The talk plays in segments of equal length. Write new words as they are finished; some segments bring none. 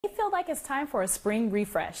may feel like it's time for a spring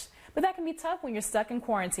refresh, but that can be tough when you're stuck in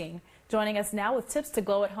quarantine. Joining us now with tips to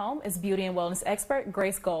glow at home is beauty and wellness expert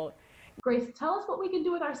Grace Gold. Grace, tell us what we can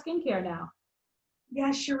do with our skincare now.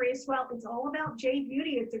 Yes, Charisse. Well, it's all about J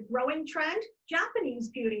beauty. It's a growing trend, Japanese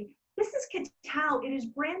beauty. This is Kitao. It is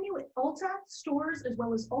brand new at Ulta stores as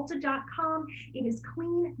well as Ulta.com. It is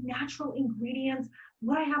clean, natural ingredients.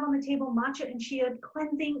 What I have on the table, matcha and chia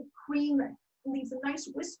cleansing cream that leaves a nice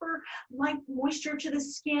whisper-like moisture to the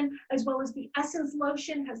skin, as well as the essence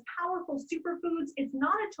lotion has powerful superfoods. It's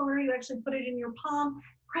not a toner. You actually put it in your palm,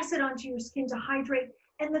 press it onto your skin to hydrate.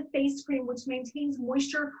 And the face cream, which maintains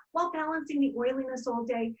moisture while balancing the oiliness all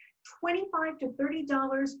day. $25 to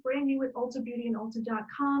 $30, brand new at Ulta Beauty and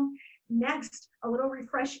Ulta.com. Next, a little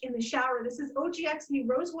refresh in the shower. This is OGX New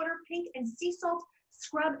Rosewater Pink and Sea Salt.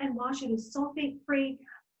 Scrub and wash. It is sulfate-free.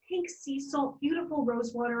 Pink sea salt, beautiful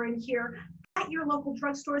rose water in here at your local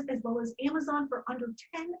drugstores as well as Amazon for under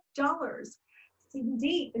 $10.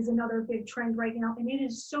 CBD is another big trend right now, and it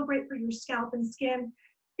is so great for your scalp and skin.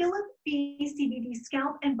 Philip B CBD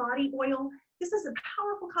Scalp and Body Oil. This is a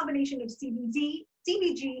powerful combination of CBD,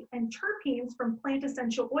 CBG, and terpenes from plant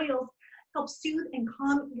essential oils. Helps soothe and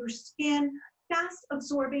calm your skin, fast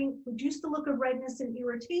absorbing, reduce the look of redness and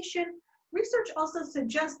irritation. Research also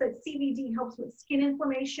suggests that CBD helps with skin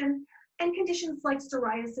inflammation and conditions like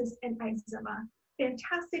psoriasis and eczema.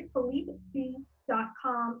 Fantastic.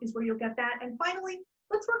 PhilippeB.com is where you'll get that. And finally,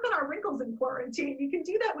 let's work on our wrinkles in quarantine. You can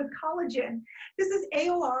do that with collagen. This is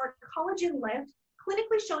AOR Collagen Lift,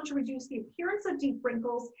 clinically shown to reduce the appearance of deep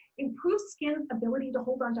wrinkles, improve skin's ability to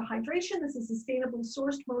hold on to hydration. This is sustainably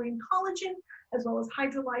sourced marine collagen, as well as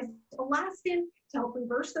hydrolyzed elastin to help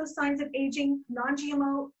reverse those signs of aging,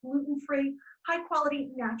 non-GMO, gluten-free, high-quality,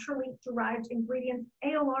 naturally derived ingredients,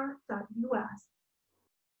 AOR.US.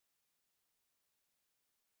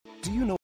 Do you know